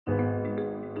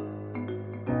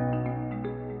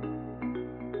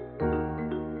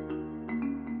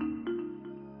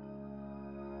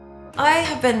I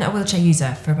have been a wheelchair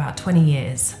user for about 20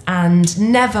 years and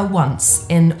never once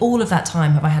in all of that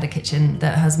time have I had a kitchen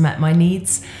that has met my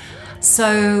needs.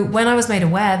 So when I was made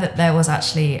aware that there was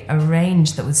actually a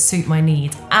range that would suit my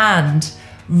needs and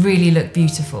really look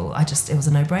beautiful, it was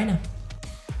a no-brainer.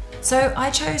 So I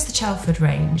chose the Chelford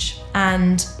range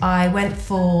and I went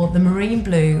for the marine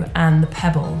blue and the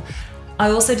Pebble. I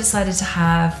also decided to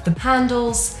have the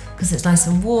handles because it's nice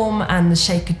and warm, and the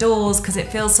shaker doors because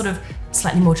it feels sort of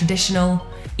slightly more traditional,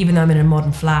 even though I'm in a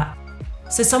modern flat.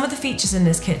 So some of the features in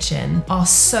this kitchen are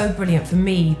so brilliant for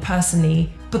me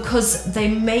personally because they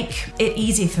make it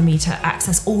easier for me to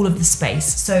access all of the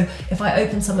space. So if I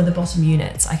open some of the bottom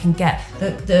units, I can get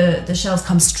the shelves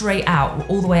come straight out,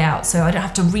 all the way out, so I don't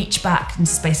have to reach back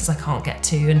into spaces I can't get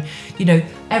to. And you know,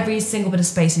 every single bit of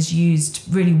space is used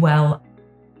really well.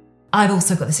 I've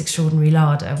also got this extraordinary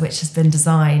larder, which has been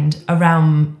designed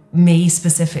around me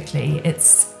specifically.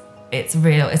 It's a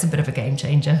bit of a game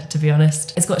changer, to be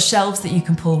honest. It's got shelves that you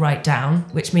can pull right down,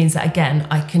 which means that again,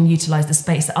 I can utilize the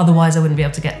space that otherwise I wouldn't be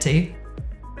able to get to.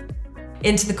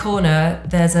 Into the corner,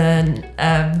 there's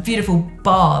a beautiful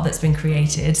bar that's been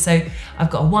created. So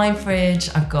I've got a wine fridge,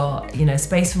 I've got, you know,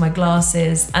 space for my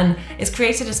glasses, and it's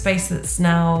created a space that's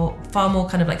now far more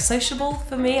kind of like sociable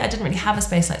for me. I didn't really have a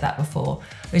space like that before,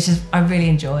 which I really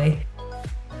enjoy.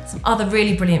 Some other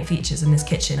really brilliant features in this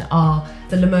kitchen are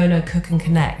the Lamona Cook and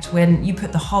Connect. When you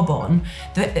put the hob on,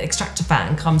 the extractor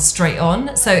fan comes straight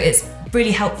on. So it's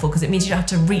really helpful because it means you don't have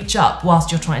to reach up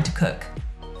whilst you're trying to cook.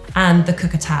 And the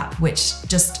cooker tap, which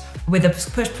just with a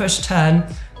push turn,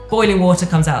 boiling water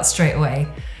comes out straight away.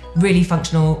 Really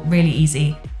functional, really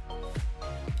easy.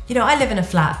 You know, I live in a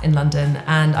flat in London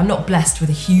and I'm not blessed with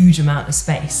a huge amount of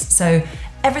space. So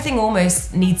everything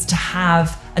almost needs to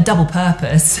have a double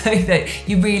purpose so that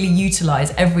you really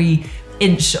utilize every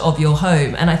inch of your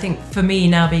home. And I think for me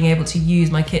now, being able to use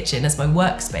my kitchen as my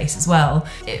workspace as well,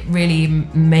 it really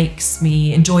makes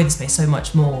me enjoy the space so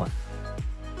much more.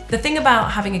 The thing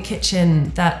about having a kitchen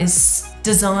that is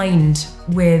designed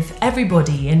with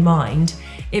everybody in mind,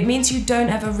 it means you don't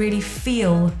ever really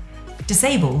feel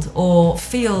disabled or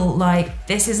feel like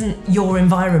this isn't your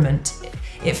environment.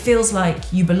 It feels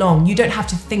like you belong. You don't have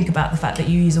to think about the fact that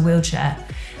you use a wheelchair.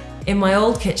 In my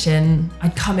old kitchen,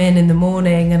 I'd come in the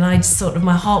morning and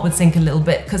my heart would sink a little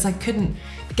bit because I couldn't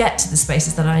get to the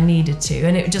spaces that I needed to.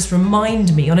 And it would just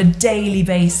remind me on a daily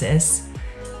basis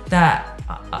that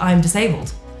I'm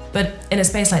disabled. But in a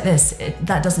space like this,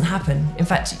 that doesn't happen. In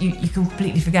fact, you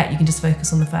completely forget. You can just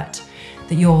focus on the fact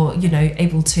that you're, you know,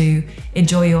 able to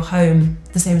enjoy your home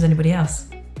the same as anybody else.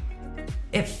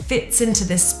 It fits into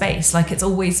this space like it's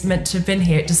always meant to have been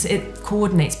here. It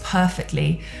coordinates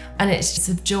perfectly, and it's just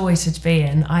a joy to be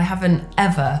in. I haven't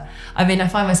ever, I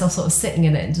find myself sort of sitting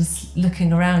in it and just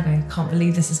looking around going, I can't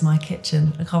believe this is my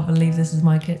kitchen. I can't believe this is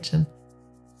my kitchen.